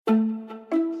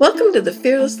Welcome to the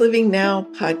Fearless Living Now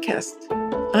podcast.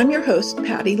 I'm your host,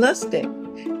 Patty Lustig,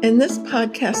 and this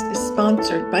podcast is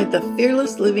sponsored by the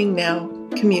Fearless Living Now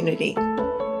community.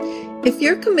 If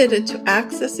you're committed to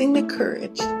accessing the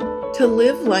courage to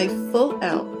live life full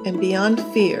out and beyond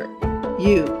fear,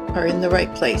 you are in the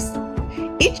right place.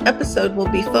 Each episode will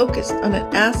be focused on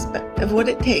an aspect of what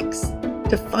it takes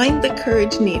to find the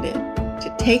courage needed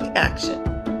to take action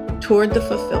toward the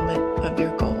fulfillment of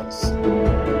your goals.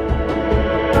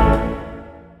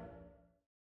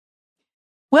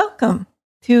 Welcome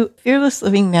to Fearless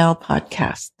Living Now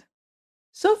podcast.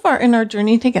 So far in our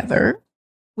journey together,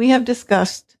 we have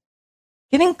discussed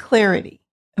getting clarity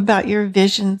about your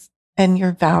visions and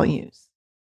your values,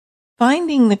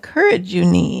 finding the courage you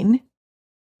need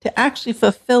to actually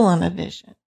fulfill on a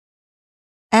vision,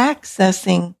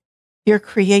 accessing your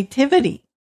creativity,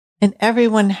 and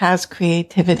everyone has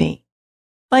creativity,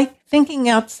 like thinking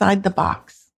outside the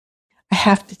box. I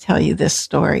have to tell you this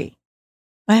story.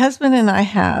 My husband and I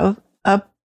have a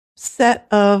set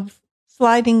of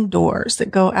sliding doors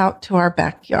that go out to our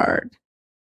backyard,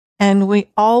 and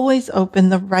we always open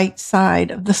the right side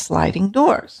of the sliding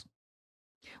doors.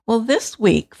 Well, this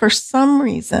week, for some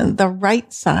reason, the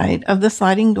right side of the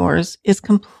sliding doors is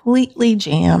completely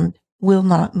jammed, will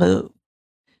not move.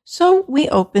 So we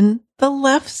open the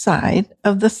left side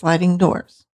of the sliding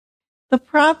doors. The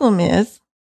problem is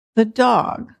the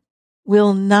dog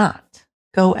will not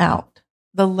go out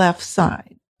the left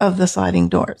side of the sliding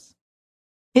doors.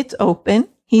 It's open.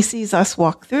 He sees us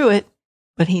walk through it,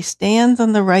 but he stands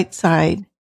on the right side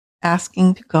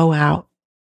asking to go out.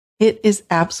 It is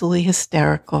absolutely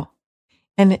hysterical.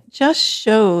 And it just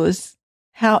shows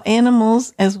how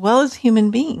animals, as well as human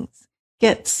beings,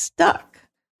 get stuck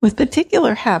with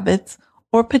particular habits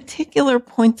or particular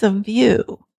points of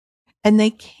view, and they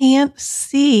can't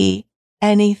see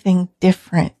anything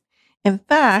different. In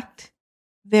fact,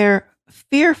 they're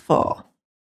fearful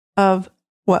of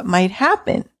what might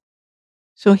happen.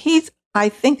 So he's, I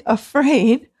think,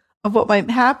 afraid of what might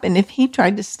happen if he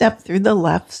tried to step through the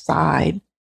left side.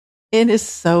 It is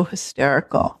so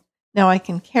hysterical. Now I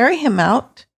can carry him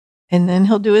out, and then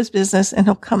he'll do his business and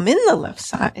he'll come in the left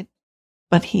side,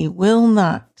 but he will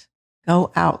not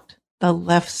go out the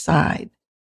left side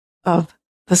of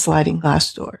the sliding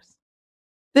glass doors.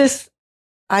 This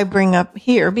I bring up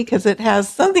here because it has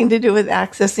something to do with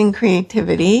accessing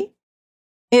creativity.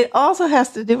 It also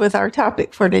has to do with our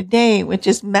topic for today, which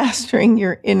is mastering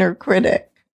your inner critic,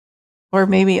 or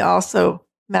maybe also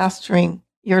mastering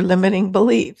your limiting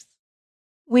beliefs.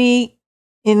 We,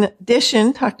 in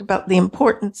addition, talked about the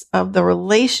importance of the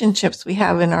relationships we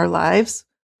have in our lives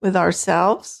with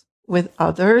ourselves, with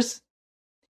others,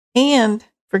 and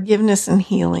forgiveness and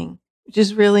healing, which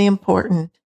is really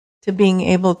important to being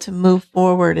able to move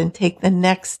forward and take the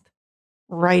next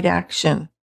right action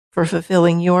for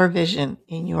fulfilling your vision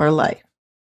in your life.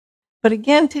 But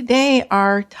again, today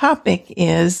our topic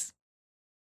is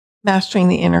mastering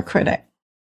the inner critic.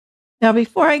 Now,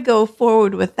 before I go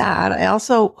forward with that, I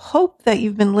also hope that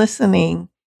you've been listening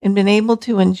and been able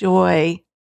to enjoy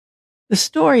the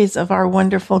stories of our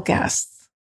wonderful guests.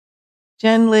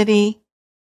 Jen Liddy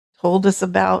told us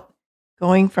about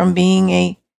going from being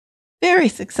a very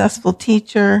successful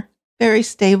teacher, very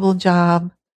stable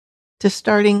job,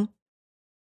 to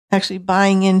actually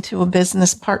buying into a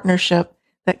business partnership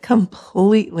that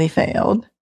completely failed.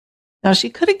 Now, she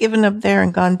could have given up there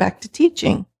and gone back to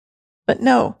teaching, but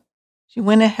no, she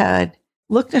went ahead,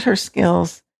 looked at her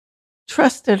skills,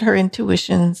 trusted her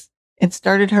intuitions, and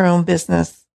started her own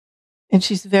business. And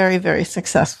she's very, very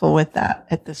successful with that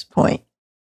at this point.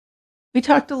 We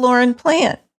talked to Lauren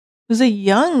Plant, who's a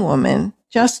young woman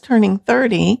just turning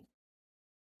 30,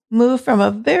 moved from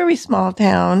a very small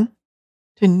town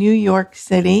to New York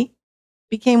City,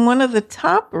 became one of the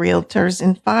top realtors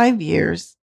in 5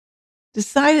 years,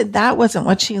 decided that wasn't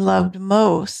what she loved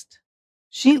most.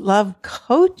 She loved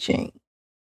coaching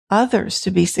others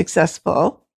to be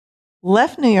successful,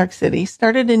 left New York City,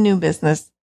 started a new business,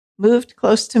 moved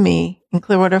close to me in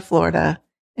Clearwater, Florida,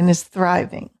 and is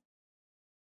thriving.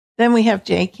 Then we have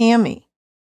Jay Cammey,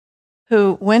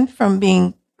 who went from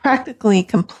being practically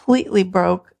completely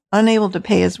broke, unable to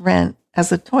pay his rent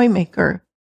as a toy maker,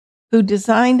 who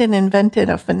designed and invented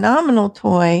a phenomenal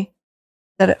toy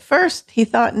that at first he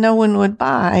thought no one would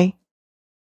buy,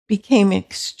 became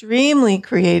extremely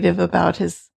creative about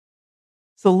his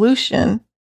solution,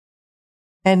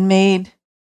 and made,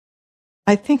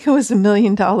 I think it was $1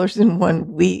 million in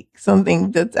 1 week,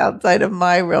 something that's outside of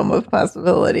my realm of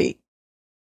possibility,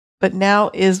 but now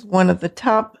is one of the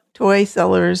top toy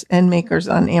sellers and makers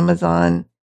on Amazon.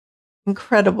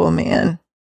 Incredible man.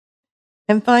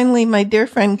 And finally, my dear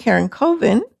friend Karen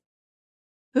Coven,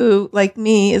 who, like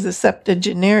me, is a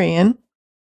septuagenarian.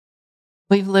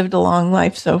 We've lived a long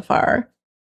life so far,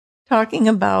 talking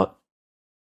about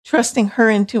trusting her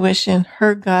intuition,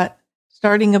 her gut,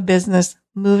 starting a business,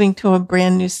 moving to a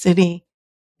brand new city,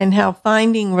 and how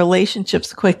finding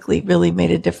relationships quickly really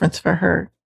made a difference for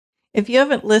her. If you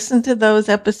haven't listened to those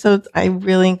episodes, I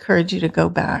really encourage you to go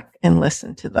back and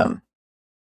listen to them.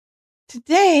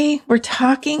 Today, we're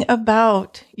talking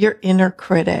about your inner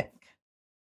critic.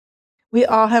 We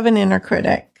all have an inner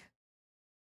critic.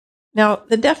 Now,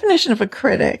 the definition of a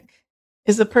critic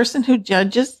is a person who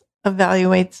judges,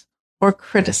 evaluates, or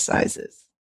criticizes.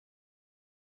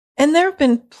 And there have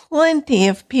been plenty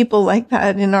of people like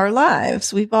that in our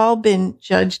lives. We've all been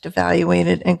judged,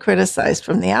 evaluated, and criticized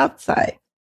from the outside.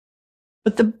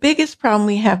 But the biggest problem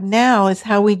we have now is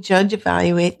how we judge,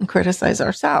 evaluate, and criticize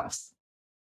ourselves.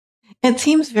 It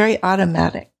seems very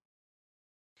automatic.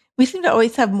 We seem to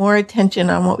always have more attention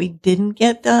on what we didn't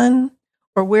get done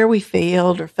or where we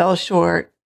failed or fell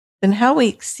short than how we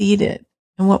exceeded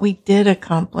and what we did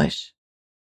accomplish.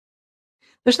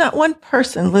 There's not one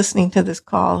person listening to this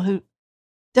call who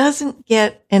doesn't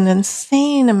get an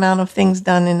insane amount of things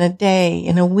done in a day,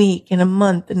 in a week, in a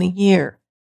month, in a year.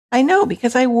 I know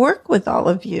because I work with all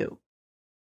of you.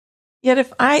 Yet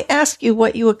if I ask you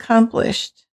what you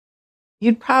accomplished,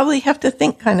 you'd probably have to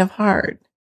think kind of hard.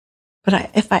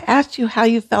 But if I asked you how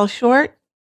you fell short,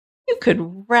 you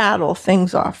could rattle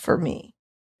things off for me.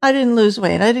 I didn't lose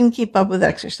weight. I didn't keep up with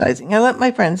exercising. I let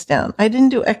my friends down. I didn't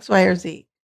do X, Y, or Z.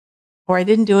 Or I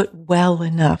didn't do it well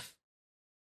enough.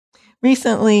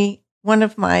 Recently, one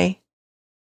of my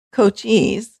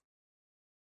coachees,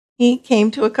 he came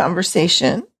to a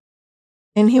conversation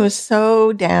and he was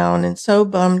so down and so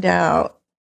bummed out.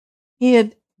 He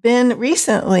had been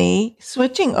recently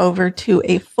switching over to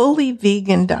a fully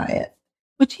vegan diet,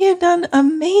 which he had done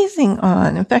amazing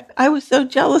on. In fact, I was so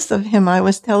jealous of him. I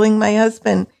was telling my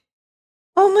husband,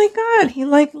 oh my God, he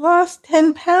lost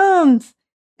 10 pounds.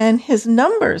 And his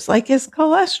numbers, like his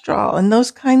cholesterol and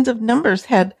those kinds of numbers,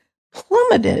 had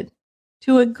plummeted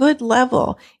to a good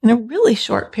level in a really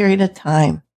short period of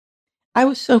time. I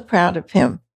was so proud of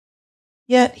him.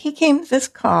 Yet he came to this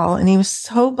call and he was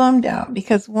so bummed out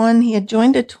because, one, he had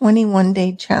joined a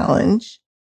 21-day challenge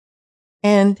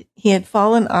and he had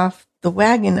fallen off the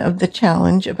wagon of the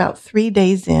challenge about 3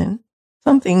 days in,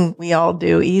 something we all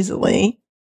do easily.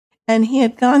 And he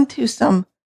had gone to some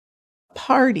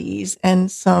parties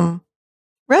and some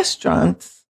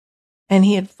restaurants, and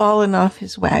he had fallen off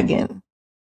his wagon.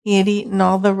 He had eaten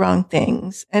all the wrong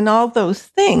things, and all those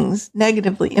things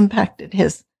negatively impacted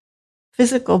his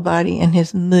physical body and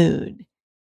his mood.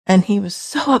 And he was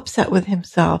so upset with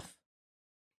himself.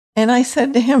 And I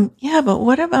said to him, yeah, but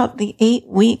what about the 8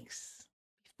 weeks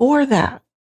before that,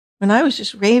 when I was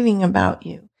just raving about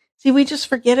you? See, we just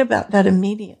forget about that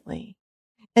immediately.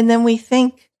 And then we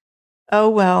think, oh,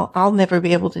 well, I'll never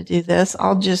be able to do this.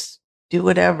 I'll just do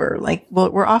whatever.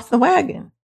 We're off the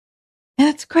wagon. And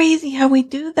it's crazy how we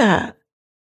do that.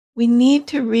 We need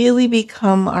to really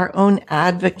become our own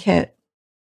advocate,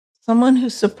 someone who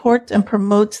supports and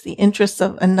promotes the interests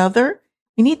of another.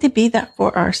 We need to be that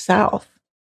for ourselves.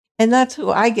 And that's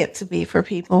who I get to be for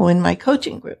people in my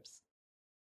coaching groups.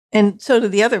 And so do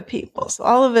the other people. So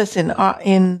all of us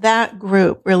in that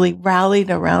group really rallied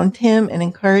around him and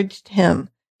encouraged him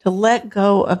to let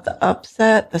go of the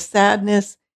upset, the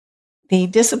sadness, the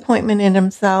disappointment in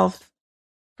himself,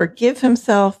 forgive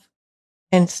himself,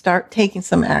 and start taking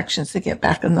some actions to get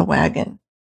back on the wagon.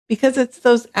 Because it's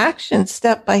those actions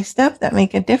step by step that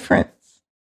make a difference.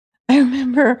 I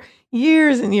remember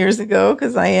years and years ago,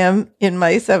 because I am in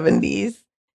my 70s,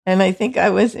 and I think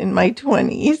I was in my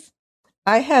 20s,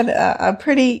 I had a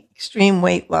pretty extreme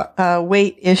weight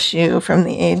issue from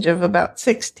the age of about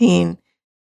 16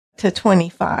 to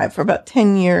 25 for about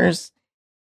 10 years.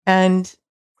 And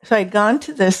so I'd gone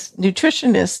to this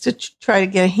nutritionist to try to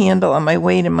get a handle on my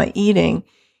weight and my eating.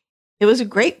 It was a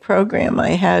great program.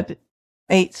 I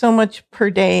ate so much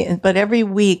per day, but every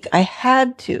week I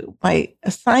had to. My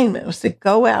assignment was to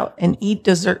go out and eat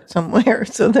dessert somewhere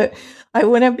so that I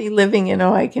wouldn't be living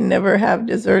I can never have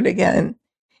dessert again.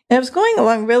 And it was going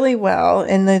along really well.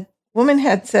 And the woman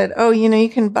had said, oh, you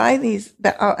can buy these.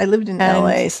 I lived in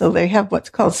LA, so they have what's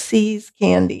called C's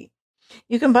candy.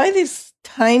 You can buy these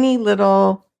tiny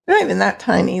little, they're not even that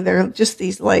tiny. They're just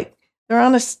these they're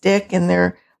on a stick and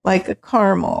they're like a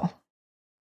caramel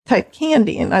type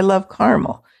candy. And I love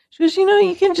caramel. She goes,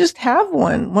 you can just have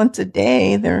one once a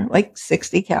day. They're like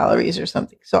 60 calories or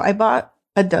something. So I bought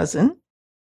a dozen,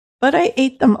 but I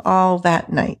ate them all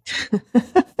that night.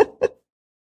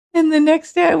 And the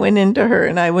next day I went into her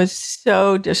and I was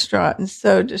so distraught and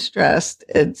so distressed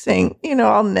and saying,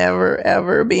 I'll never,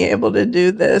 ever be able to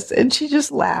do this. And she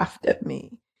just laughed at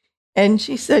me. And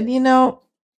she said, you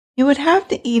would have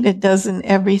to eat a dozen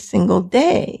every single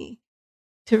day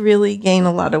to really gain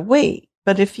a lot of weight.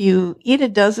 But if you eat a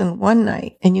dozen one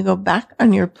night and you go back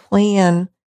on your plan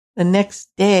the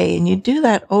next day and you do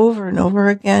that over and over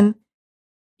again,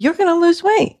 you're going to lose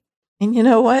weight. And you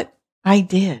know what? I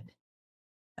did.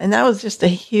 And that was just a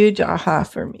huge aha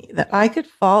for me, that I could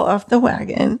fall off the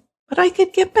wagon, but I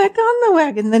could get back on the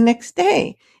wagon the next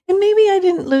day. And maybe I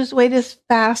didn't lose weight as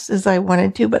fast as I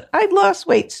wanted to, but I'd lost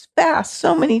weight fast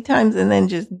so many times and then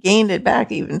just gained it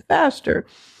back even faster,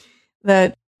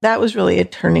 that was really a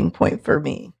turning point for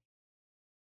me.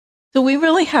 So we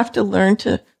really have to learn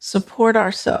to support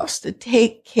ourselves, to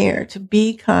take care, to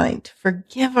be kind, to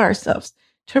forgive ourselves,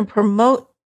 to promote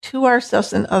to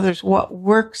ourselves and others what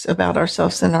works about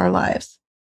ourselves in our lives.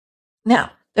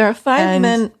 Now, there are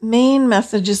five main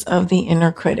messages of the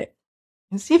inner critic.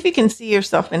 And see if you can see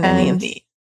yourself in any of these.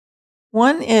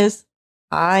 One is,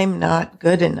 I'm not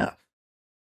good enough.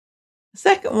 The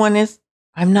second one is,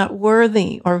 I'm not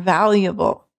worthy or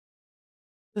valuable.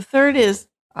 The third is,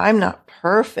 I'm not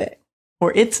perfect,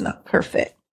 or it's not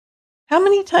perfect. How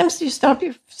many times do you stop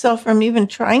yourself from even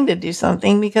trying to do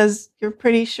something because you're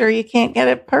pretty sure you can't get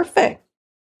it perfect?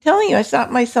 I'm telling you, I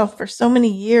stopped myself for so many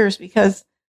years because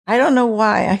I don't know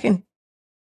why. I can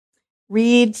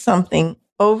read something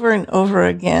over and over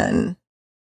again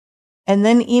and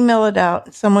then email it out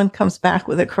and someone comes back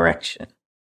with a correction.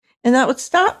 And that would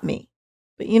stop me.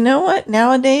 But you know what?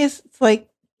 Nowadays, it's like,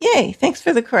 yay, thanks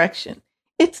for the correction.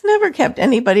 It's never kept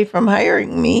anybody from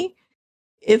hiring me.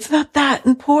 It's not that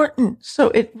important. So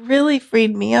it really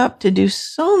freed me up to do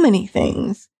so many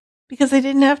things because I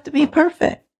didn't have to be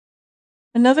perfect.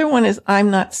 Another one is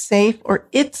I'm not safe or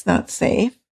it's not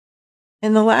safe.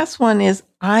 And the last one is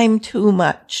I'm too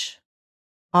much.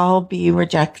 I'll be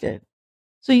rejected.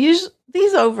 So usually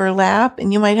these overlap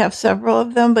and you might have several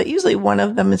of them, but usually one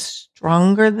of them is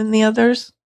stronger than the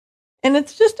others. And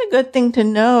it's just a good thing to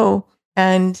know.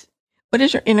 And what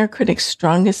is your inner critic's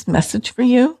strongest message for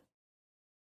you?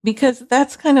 Because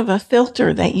that's kind of a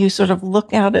filter that you sort of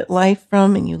look out at life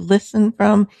from and you listen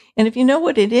from. And if you know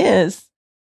what it is,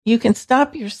 you can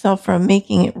stop yourself from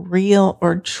making it real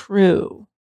or true.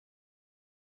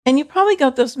 And you probably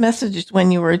got those messages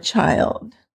when you were a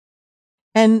child.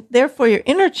 And therefore, your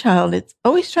inner child, it's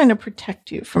always trying to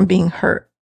protect you from being hurt.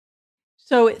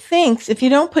 So it thinks if you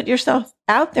don't put yourself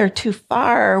out there too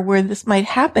far where this might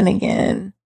happen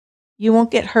again, you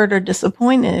won't get hurt or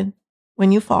disappointed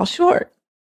when you fall short.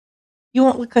 You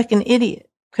won't look like an idiot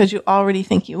because you already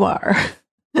think you are.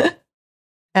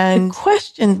 And the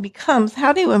question becomes,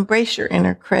 how do you embrace your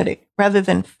inner critic rather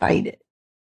than fight it?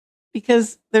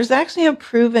 Because there's actually a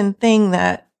proven thing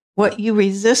that what you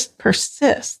resist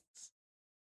persists.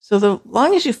 So the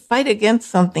long as you fight against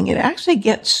something, it actually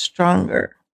gets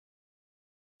stronger.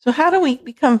 So how do we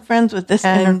become friends with this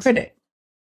inner critic?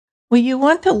 Well, you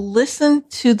want to listen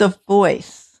to the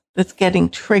voice that's getting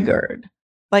triggered.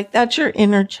 Like that's your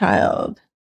inner child.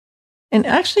 And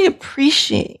actually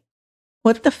appreciate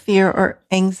what the fear or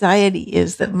anxiety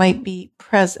is that might be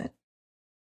present.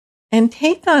 And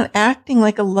take on acting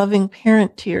like a loving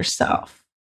parent to yourself.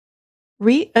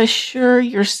 Reassure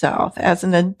yourself as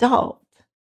an adult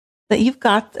that you've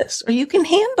got this or you can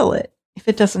handle it if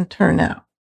it doesn't turn out.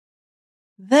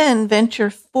 Then venture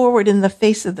forward in the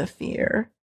face of the fear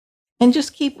and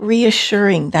just keep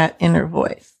reassuring that inner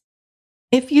voice.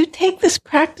 If you take this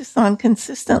practice on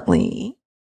consistently,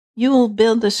 you will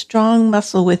build a strong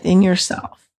muscle within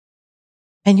yourself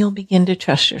and you'll begin to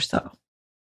trust yourself.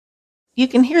 You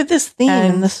can hear this theme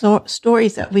in the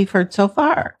stories that we've heard so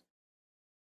far.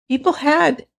 People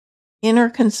had inner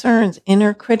concerns,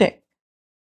 inner critic,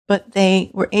 but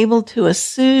they were able to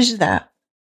assuage that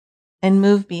and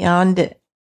move beyond it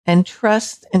and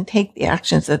trust and take the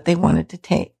actions that they wanted to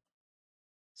take.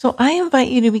 So I invite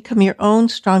you to become your own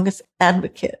strongest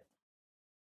advocate.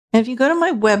 And if you go to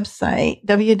my website,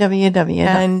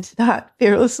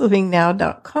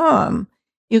 www.fearlesslivingnow.com,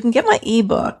 you can get my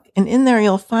ebook, and in there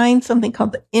you'll find something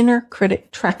called the Inner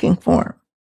Critic Tracking Form.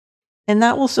 And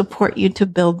that will support you to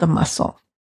build the muscle.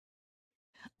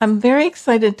 I'm very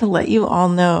excited to let you all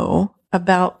know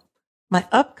about my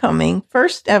upcoming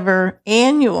first ever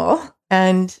annual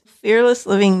and Fearless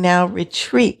Living Now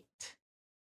retreat,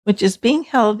 which is being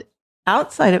held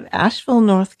outside of Asheville,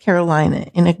 North Carolina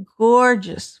in a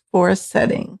gorgeous forest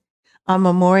setting on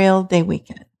Memorial Day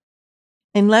weekend.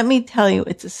 And let me tell you,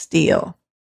 it's a steal.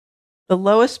 The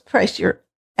lowest price you're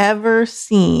ever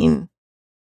seen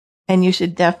and you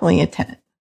should definitely attend.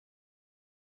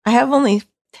 I have only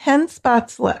 10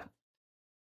 spots left.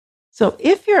 So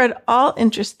if you're at all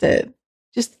interested,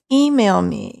 just email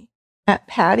me at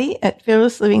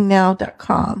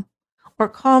patty@fearlesslivingnow.com or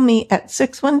call me at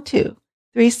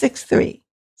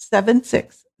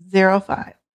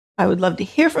 612-363-7605. I would love to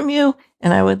hear from you,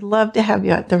 and I would love to have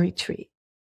you at the retreat.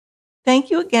 Thank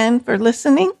you again for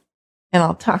listening, and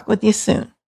I'll talk with you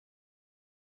soon.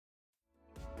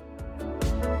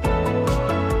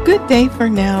 Good day for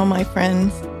now, my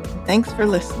friends. Thanks for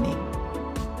listening.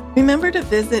 Remember to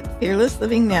visit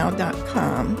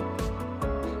fearlesslivingnow.com.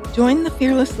 Join the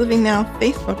Fearless Living Now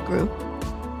Facebook group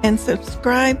and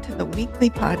subscribe to the weekly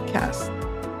podcast.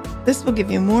 This will give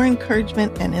you more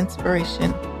encouragement and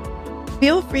inspiration.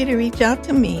 Feel free to reach out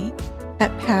to me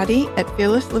at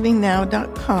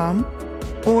patty@fearlesslivingnow.com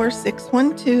or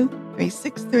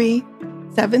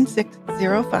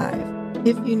 612-363-7605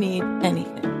 if you need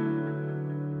anything.